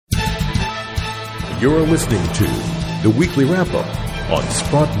You're listening to the Weekly Wrap-Up on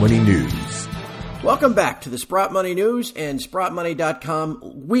Sprott Money News. Welcome back to the Sprott Money News and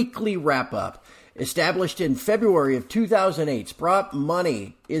SprottMoney.com Weekly Wrap-Up. Established in February of 2008, Sprott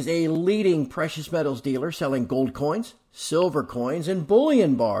Money is a leading precious metals dealer selling gold coins, silver coins, and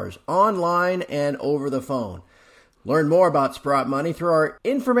bullion bars online and over the phone. Learn more about Sprott Money through our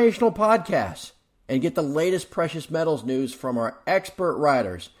informational podcasts and get the latest precious metals news from our expert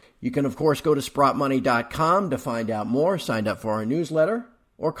writers. You can, of course, go to SprottMoney.com to find out more, sign up for our newsletter,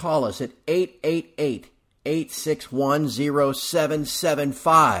 or call us at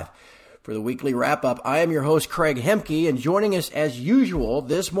 888-861-0775. For the weekly wrap-up, I am your host, Craig Hemke, and joining us as usual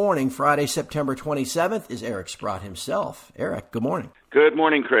this morning, Friday, September 27th, is Eric Sprott himself. Eric, good morning. Good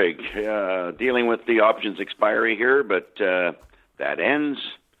morning, Craig. Dealing with the options expiry here, but that ends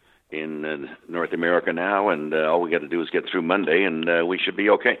in North America now, and all we got to do is get through Monday, and we should be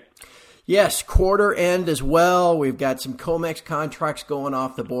okay. Yes, quarter end as well. We've got some COMEX contracts going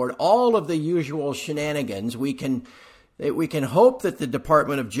off the board. All of the usual shenanigans. We can hope that the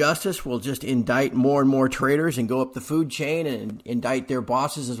Department of Justice will just indict more and more traders and go up the food chain and indict their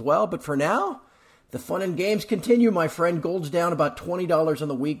bosses as well. But for now, the fun and games continue, my friend. Gold's down about $20 on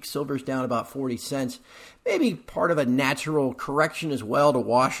the week. Silver's down about 40 cents. Maybe part of a natural correction as well to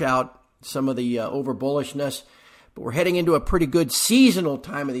wash out some of the over-bullishness. But we're heading into a pretty good seasonal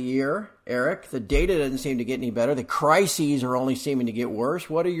time of the year, Eric. The data doesn't seem to get any better. The crises are only seeming to get worse.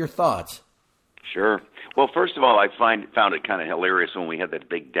 What are your thoughts? Sure. Well, first of all, I found it kind of hilarious when we had that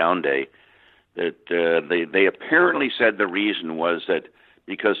big down day that they apparently said the reason was that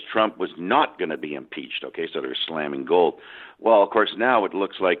because Trump was not going to be impeached, okay, so they're slamming gold. Well, of course, now it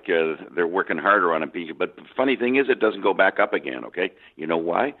looks like they're working harder on impeachment, but the funny thing is it doesn't go back up again, okay? You know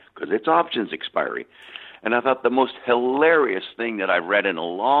why? Because it's options expiry. And I thought the most hilarious thing that I've read in a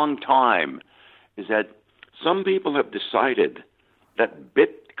long time is that some people have decided that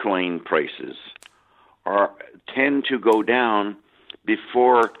Bitcoin prices tend to go down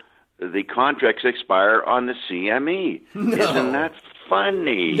before the contracts expire on the CME. No. Isn't that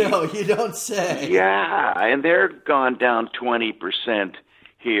funny? No, you don't say. Yeah, and they're gone down 20%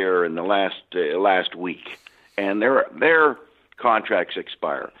 here in the last week, and their contracts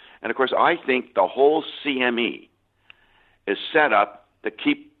expire. And of course, I think the whole CME is set up to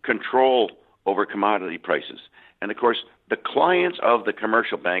keep control over commodity prices. And of course, the clients of the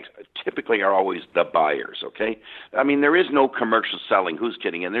commercial banks typically are always the buyers, okay? I mean, there is no commercial selling. Who's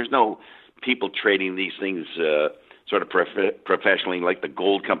kidding? And there's no people trading these things sort of professionally, like the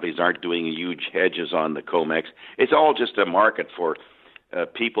gold companies aren't doing huge hedges on the COMEX. It's all just a market for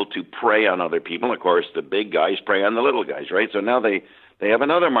people to prey on other people. Of course, the big guys prey on the little guys, right? So now they have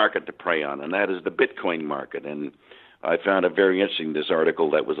another market to prey on, and that is the Bitcoin market. And I found it very interesting, this article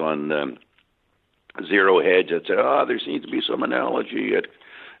that was on Zero Hedge that said, there seems to be some analogy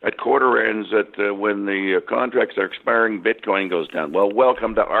at quarter ends that when the contracts are expiring, Bitcoin goes down. Well,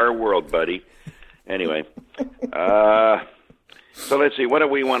 welcome to our world, buddy. Anyway, so let's see. What do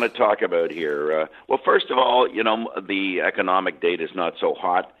we want to talk about here? Well, first of all, the economic data is not so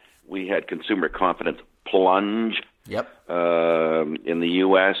hot. We had consumer confidence plunge. Yep. In the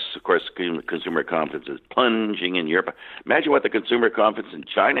U.S., of course, consumer confidence is plunging in Europe. Imagine what the consumer confidence in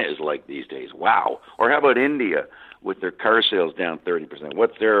China is like these days. Wow. Or how about India with their car sales down 30%?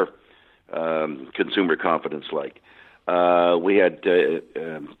 What's their consumer confidence like? We had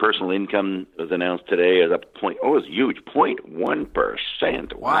personal income was announced today as a it was huge,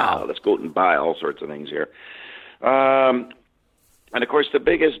 0.1%. Wow. Let's go out and buy all sorts of things here. And, of course, the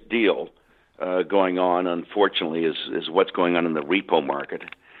biggest deal going on, unfortunately, is what's going on in the repo market.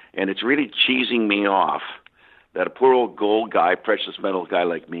 And it's really cheesing me off that a poor old gold guy, precious metals guy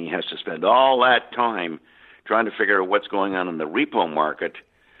like me, has to spend all that time trying to figure out what's going on in the repo market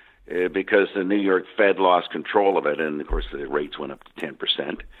because the New York Fed lost control of it, and, of course, the rates went up to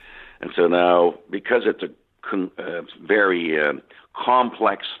 10%. And so now, because it's a very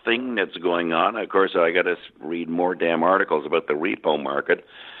complex thing that's going on, of course, I got to read more damn articles about the repo market.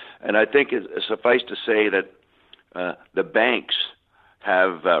 And I think it's suffice to say that the banks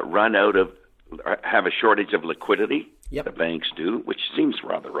have have a shortage of liquidity. Yep. The banks do, which seems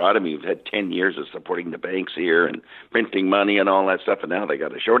rather odd. I mean, we've had 10 years of supporting the banks here and printing money and all that stuff, and now they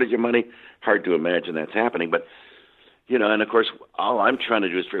got a shortage of money. Hard to imagine that's happening. But, and of course, all I'm trying to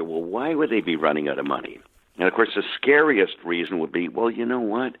do is figure, well, why would they be running out of money? And, of course, the scariest reason would be, well, you know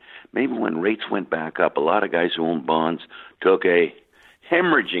what? Maybe when rates went back up, a lot of guys who own bonds took a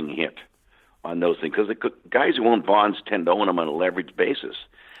hemorrhaging hit on those things, because the guys who own bonds tend to own them on a leveraged basis.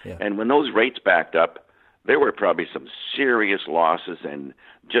 Yeah. And when those rates backed up, there were probably some serious losses, and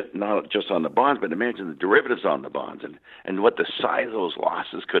not just on the bonds, but imagine the derivatives on the bonds and what the size of those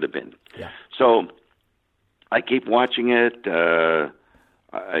losses could have been. Yeah. So I keep watching it.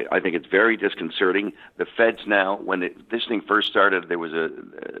 I think it's very disconcerting. The Feds now, when this thing first started,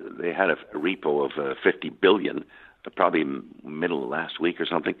 they had a repo of $50 billion, probably middle of last week or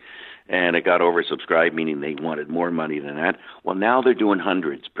something, and it got oversubscribed, meaning they wanted more money than that. Well, now they're doing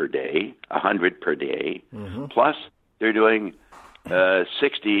hundreds per day, 100 per day, plus they're doing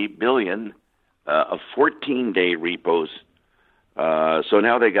 $60 billion of 14-day repos. So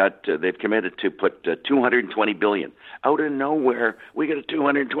now they've committed to put $220 billion. Out of nowhere, we get a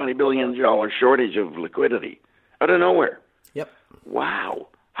 $220 billion shortage of liquidity. Out of nowhere. Yep. Wow.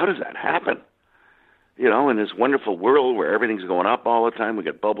 How does that happen? You know, in this wonderful world where everything's going up all the time, we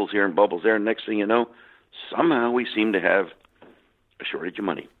got bubbles here and bubbles there, and next thing you know, somehow we seem to have a shortage of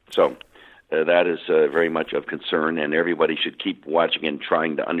money. So that is very much of concern, and everybody should keep watching and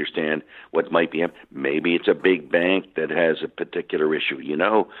trying to understand what might be. Maybe it's a big bank that has a particular issue. You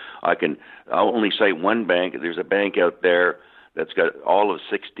know, I'll only cite one bank. There's a bank out there that's got all of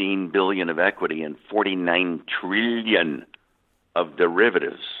 $16 billion of equity and $49 trillion of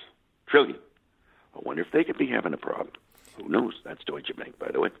derivatives. Trillion. I wonder if they could be having a problem. Who knows? That's Deutsche Bank,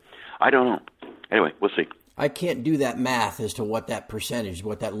 by the way. I don't know. Anyway, we'll see. I can't do that math as to what that percentage,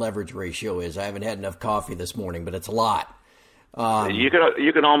 what that leverage ratio is. I haven't had enough coffee this morning, but it's a lot. You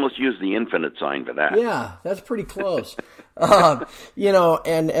can almost use the infinite sign for that. Yeah, that's pretty close. You know,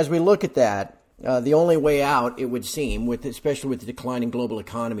 and as we look at that, the only way out, it would seem, especially with the declining global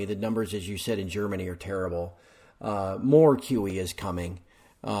economy, the numbers, as you said, in Germany are terrible. More QE is coming.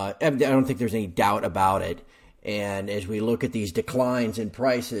 I don't think there's any doubt about it. And as we look at these declines in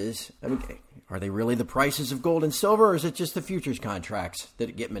prices, I mean, are they really the prices of gold and silver, or is it just the futures contracts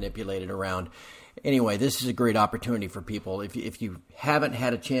that get manipulated around? Anyway, this is a great opportunity for people. If you haven't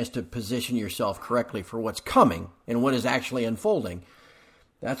had a chance to position yourself correctly for what's coming and what is actually unfolding,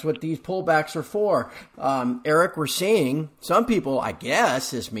 that's what these pullbacks are for. Eric, we're seeing some people, I guess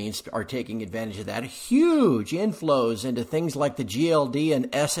this means, are taking advantage of that. Huge inflows into things like the GLD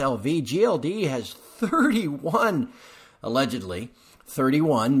and SLV. GLD has 31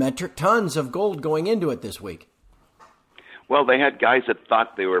 metric tons of gold going into it this week. Well, they had guys that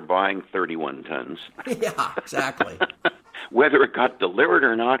thought they were buying 31 tons. Yeah, exactly. Whether it got delivered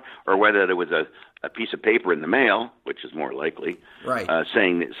or not, or whether there was a piece of paper in the mail, which is more likely, right?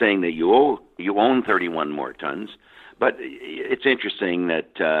 Saying that you own 31 more tons. But it's interesting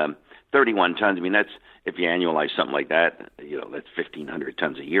that 31 tons. I mean, that's, if you annualize something like that, you know, that's 1,500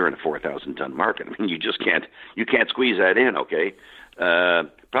 tons a year in a 4,000 ton market. I mean, you can't squeeze that in. Okay.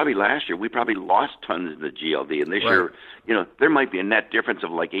 Probably last year we probably lost tons in the GLD, and this year, you know, there might be a net difference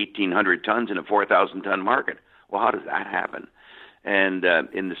of like 1,800 tons in a 4,000 ton market. Well, how does that happen? And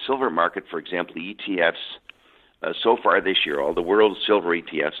in the silver market, for example, the ETFs so far this year, all the world's silver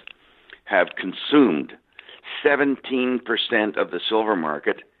ETFs have consumed 17% of the silver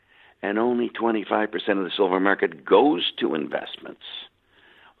market, and only 25% of the silver market goes to investments.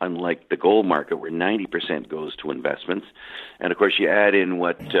 Unlike the gold market, where 90% goes to investments. And of course, you add in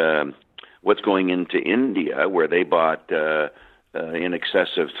what's going into India, where they bought in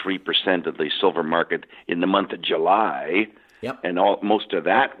excess of 3% of the silver market in the month of July. Yep. And most of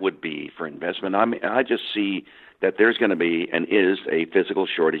that would be for investment. I just see that there's going to be and is a physical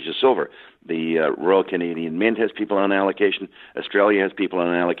shortage of silver. The Royal Canadian Mint has people on allocation. Australia has people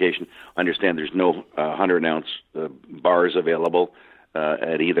on allocation. I understand there's no 100-ounce bars available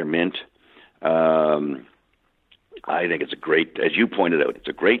at either mint. I think it's a great, as you pointed out, it's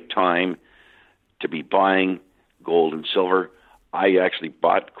a great time to be buying gold and silver. I actually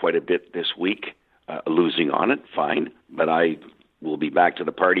bought quite a bit this week, losing on it, fine, but I will be back to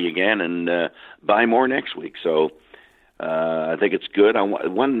the party again and buy more next week. So I think it's good.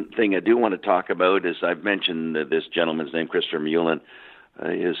 One thing I do want to talk about is I've mentioned this gentleman's name, Christopher Mullen.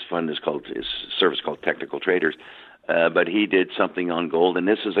 His service called Technical Traders. But he did something on gold, and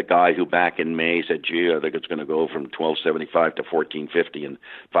this is a guy who back in May said, gee, I think it's going to go from $1,275 to $1,450 in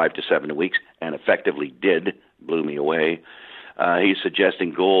 5 to 7 weeks, and effectively did, blew me away. He's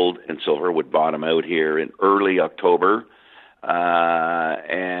suggesting gold and silver would bottom out here in early October,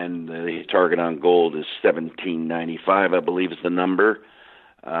 and the target on gold is $1,795, I believe is the number,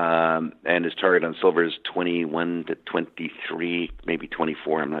 and his target on silver is 21 to 23, maybe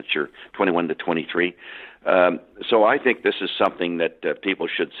 24, I'm not sure, 21 to 23. So I think this is something that people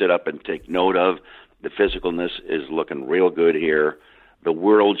should sit up and take note of. The physicalness is looking real good here. the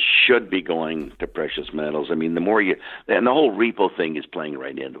world should be going to precious metals. I mean, the more you, and the whole repo thing is playing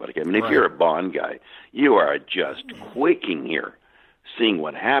right into it. I mean, if you're a bond guy, you are just quaking here, seeing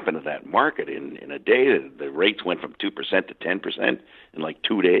what happened to that market in a day. The rates went from 2% to 10% in like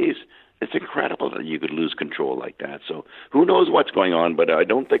 2 days. It's incredible that you could lose control like that. So who knows what's going on, but I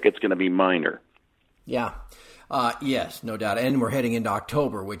don't think it's going to be minor. Yeah. Yes, no doubt. And we're heading into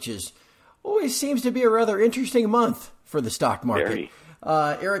October, which is always seems to be a rather interesting month for the stock market. Very.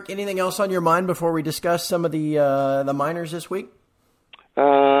 Eric, anything else on your mind before we discuss some of the miners this week?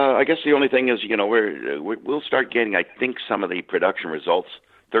 I guess the only thing is, we'll start getting, I think, some of the production results,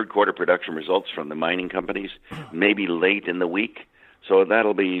 third quarter production results from the mining companies, maybe late in the week. So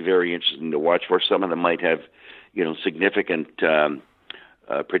that'll be very interesting to watch for. Some of them might have, significant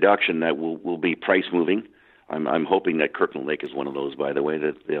production that will be price moving. I'm hoping that Kirkland Lake is one of those, by the way,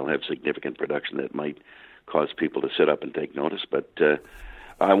 that they'll have significant production that might cause people to sit up and take notice. But there's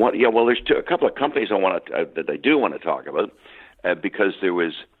a couple of companies that I do want to talk about because there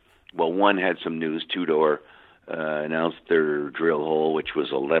was, one had some news. Tudor announced their drill hole, which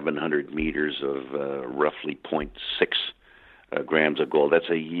was 1,100 meters of roughly 0.6 grams of gold. That's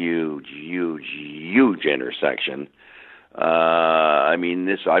a huge, huge, huge intersection.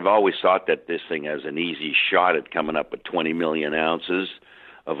 I've always thought that this thing has an easy shot at coming up with 20 million ounces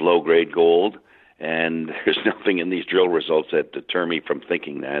of low-grade gold, and there's nothing in these drill results that deter me from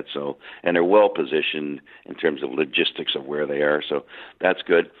thinking that. So, and they're well positioned in terms of logistics of where they are, so that's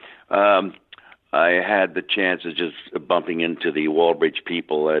good. I had the chance of just bumping into the Wallbridge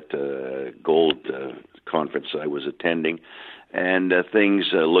people at a gold conference I was attending, and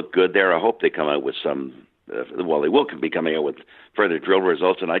things look good there. I hope they come out with some. They will be coming out with further drill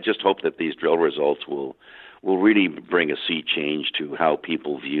results, and I just hope that these drill results will really bring a sea change to how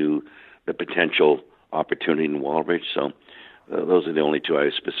people view the potential opportunity in Wallbridge. So those are the only two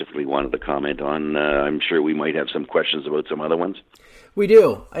I specifically wanted to comment on. I'm sure we might have some questions about some other ones. We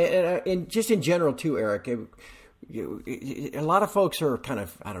do. And just in general, too, Eric, a lot of folks are kind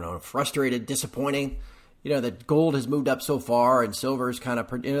of, frustrated, disappointing. That gold has moved up so far and silver is kind of,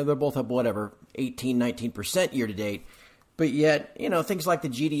 they're both up, 18, 19% year to date. But yet, things like the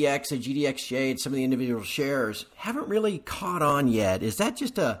GDX, the GDXJ, and some of the individual shares haven't really caught on yet. Is that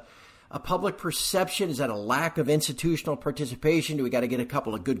just a public perception? Is that a lack of institutional participation? Do we got to get a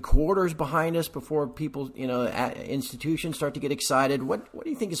couple of good quarters behind us before people, institutions start to get excited? What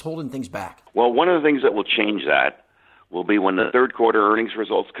do you think is holding things back? Well, one of the things that will change that will be when the third quarter earnings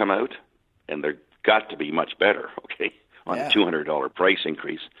results come out, and they're got to be much better, on a $200 price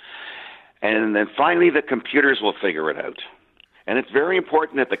increase. And then finally the computers will figure it out. And it's very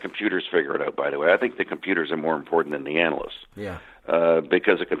important that the computers figure it out, by the way. I think the computers are more important than the analysts. Yeah.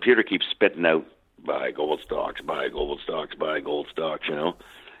 Because the computer keeps spitting out, buy gold stocks, buy gold stocks, buy gold stocks,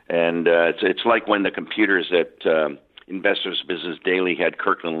 And it's like when the computers at Investors Business Daily had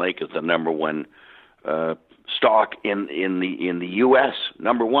Kirkland Lake as the number one stock in the U.S.,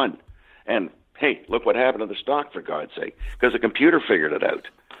 number one. And hey, look what happened to the stock, for God's sake, because the computer figured it out.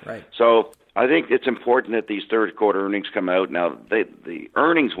 Right. So I think it's important that these third quarter earnings come out. Now, the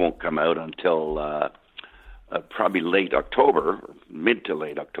earnings won't come out until probably late October, or mid to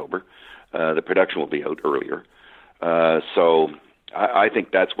late October. The production will be out earlier. So I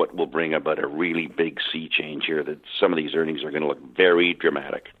think that's what will bring about a really big sea change here, that some of these earnings are going to look very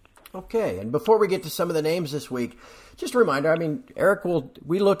dramatic. Okay, and before we get to some of the names this week, just a reminder, Eric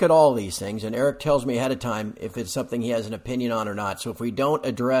we look at all these things, and Eric tells me ahead of time if it's something he has an opinion on or not. So if we don't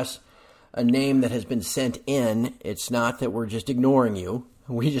address a name that has been sent in, it's not that we're just ignoring you.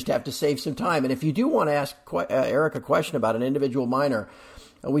 We just have to save some time. And if you do want to ask Eric a question about an individual miner,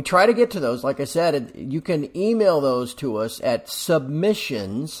 we try to get to those. Like I said, you can email those to us at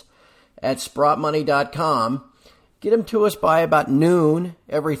submissions@sprottmoney.com. Get them to us by about noon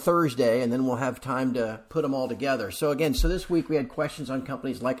every Thursday, and then we'll have time to put them all together. So this week we had questions on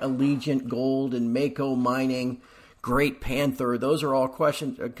companies like Allegiant Gold and Mako Mining, Great Panther. Those are all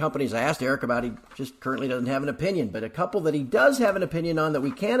companies I asked Eric about. He just currently doesn't have an opinion. But a couple that he does have an opinion on that we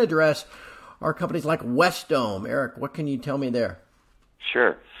can address are companies like Wesdome. Eric, what can you tell me there?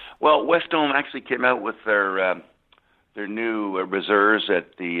 Sure. Well, Wesdome actually came out with their new reserves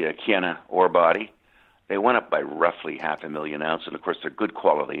at the Kiena ore body. They went up by roughly 500,000 ounces, and of course they're good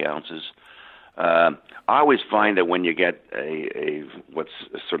quality ounces. I always find that when you get a what's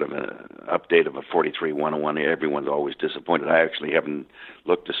sort of an update of a 43-101, everyone's always disappointed. I actually haven't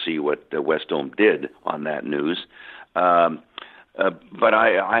looked to see what Wesdome did on that news, but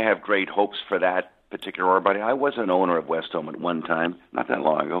I have great hopes for that particular ore body. I was an owner of Wesdome at one time, not that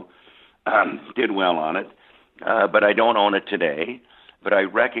long ago. Did well on it, but I don't own it today. but I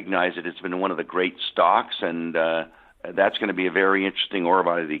recognize that it's been one of the great stocks, and that's going to be a very interesting ore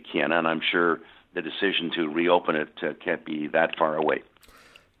body, Kiena, and I'm sure the decision to reopen it can't be that far away.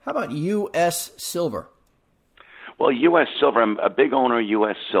 How about U.S. Silver? Well, U.S. Silver, I'm a big owner of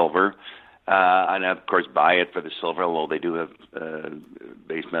U.S. Silver, and I, of course, buy it for the silver, although they do have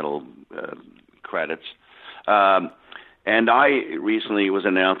base metal credits. And I recently was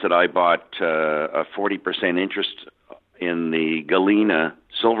announced that I bought a 40% interest in the Galena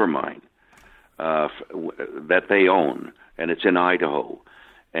silver mine that they own, and it's in Idaho.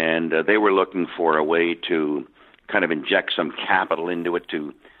 And they were looking for a way to kind of inject some capital into it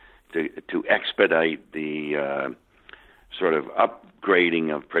to expedite the sort of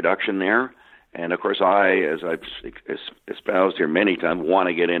upgrading of production there. And, of course, I, as I've espoused here many times, want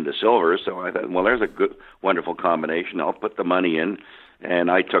to get into silver. So I thought, well, there's a good, wonderful combination. I'll put the money in. And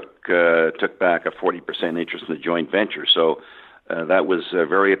I took back a 40% interest in the joint venture. So that was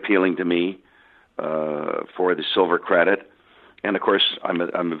very appealing to me for the silver credit. And, of course, I'm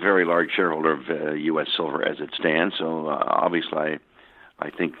a very large shareholder of U.S. Silver as it stands. So, obviously, I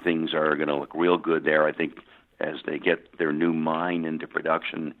think things are going to look real good there. I think as they get their new mine into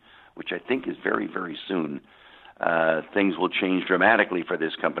production, which I think is very, very soon, things will change dramatically for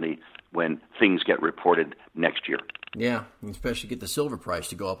this company when things get reported next year. Yeah, especially get the silver price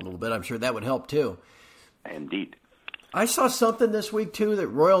to go up a little bit. I'm sure that would help, too. Indeed. I saw something this week, too, that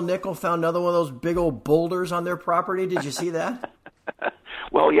Royal Nickel found another one of those big old boulders on their property. Did you see that?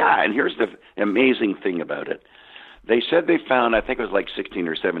 Well, yeah, and here's the amazing thing about it. They said they found, I think it was like 16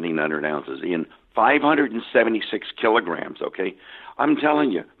 or 1,700 ounces in 576 kilograms, okay? I'm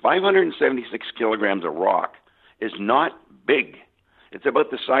telling you, 576 kilograms of rock is not big. It's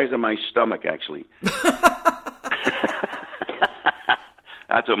about the size of my stomach, actually.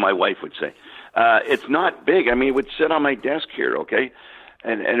 That's what my wife would say. It's not big. I mean, it would sit on my desk here, okay?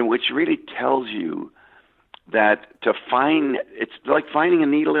 And which really tells you that it's like finding a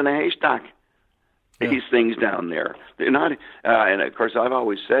needle in a haystack. Yeah. These things down there. They're not, and of course, I've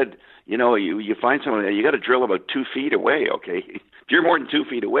always said, you find someone, you got to drill about 2 feet away, okay? If you're more than 2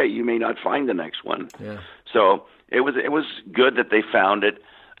 feet away, you may not find the next one. Yeah. So it was good that they found it.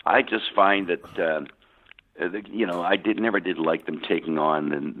 I just find that, I never did like them taking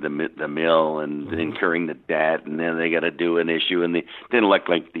on the mill and incurring the debt, and then they got to do an issue, and they didn't look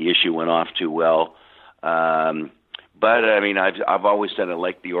like the issue went off too well. But I mean, I've always said I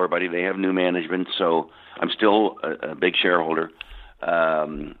like the ore body. They have new management, so I'm still a big shareholder.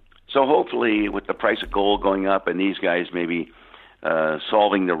 So hopefully, with the price of gold going up and these guys maybe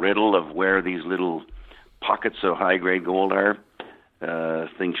solving the riddle of where these little pockets of high-grade gold are,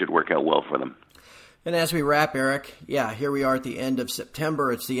 things should work out well for them. And as we wrap, Eric, here we are at the end of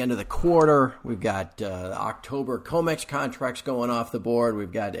September. It's the end of the quarter. We've got October COMEX contracts going off the board.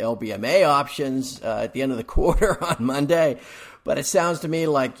 We've got LBMA options at the end of the quarter on Monday. But it sounds to me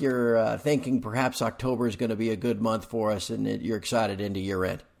like you're thinking perhaps October is going to be a good month for us, and you're excited into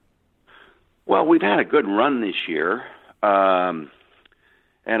year-end. Well, we've had a good run this year. And,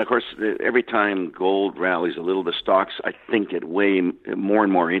 of course, every time gold rallies a little, the stocks, I think, get way more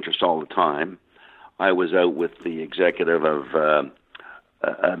and more interest all the time. I was out with the executive of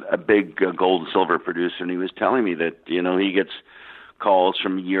a big gold and silver producer, and he was telling me that, he gets calls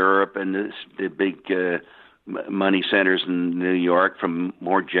from Europe and the big money centers in New York from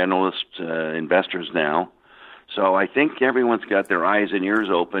more generalist investors now. So I think everyone's got their eyes and ears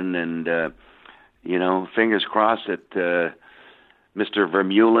open, and, fingers crossed that Mr.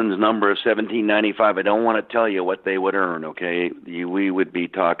 Vermeulen's number of $17.95, I don't want to tell you what they would earn, okay? We would be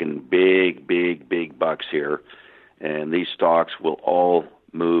talking big, big, big bucks here, and these stocks will all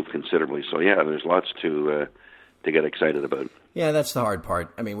move considerably. So, there's lots to get excited about. Yeah, that's the hard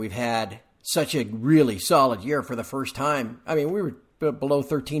part. I mean, we've had such a really solid year for the first time. I mean, we were below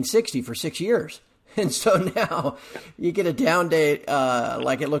 1360 for 6 years. And so now you get a down day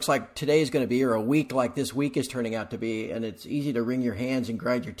like it looks like today is going to be, or a week like this week is turning out to be, and it's easy to wring your hands and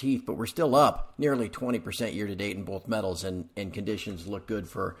grind your teeth, but we're still up nearly 20% year-to-date in both metals, and conditions look good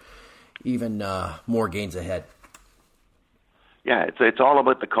for even more gains ahead. Yeah, it's all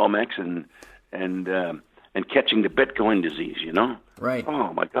about the COMEX and catching the Bitcoin disease, Right.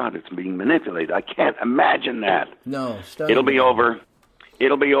 Oh, my God, it's being manipulated. I can't imagine that. No. It'll be over.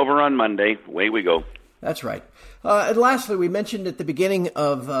 It'll be over on Monday. Away we go. That's right. And lastly, we mentioned at the beginning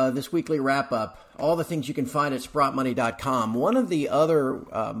of this weekly wrap-up all the things you can find at SprottMoney.com. One of the other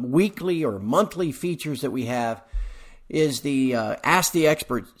weekly or monthly features that we have is the Ask the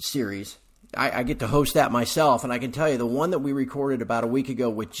Expert series. I get to host that myself, and I can tell you the one that we recorded about a week ago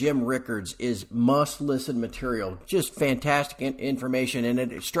with Jim Rickards is must-listen material. Just fantastic information, and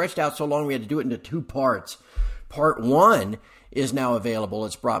it stretched out so long we had to do it into 2 parts. Part 1 is now available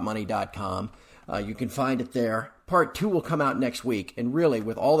at SprottMoney.com. You can find it there. Part 2 will come out next week, and really,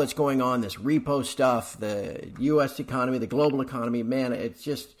 with all that's going on, this repo stuff, the U.S. economy, the global economy, man, it's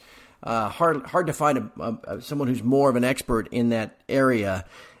just hard to find someone who's more of an expert in that area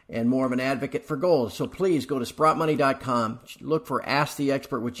and more of an advocate for gold. So please go to SprottMoney.com. Look for Ask the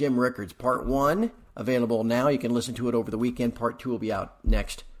Expert with Jim Rickards. Part 1 available now. You can listen to it over the weekend. Part 2 will be out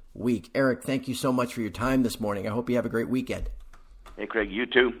next week. Eric, thank you so much for your time this morning. I hope you have a great weekend. Hey, Craig, you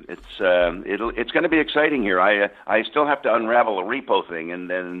too. It's going to be exciting here. I still have to unravel a repo thing, and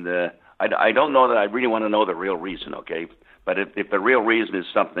then I don't know that I really want to know the real reason. Okay, but if the real reason is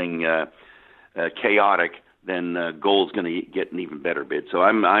something chaotic, then gold's going to get an even better bid. So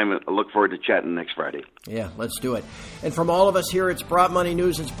I look forward to chatting next Friday. Yeah, let's do it. And from all of us here at Sprott Money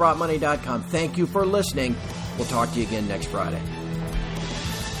News and SprottMoney.com, thank you for listening. We'll talk to you again next Friday.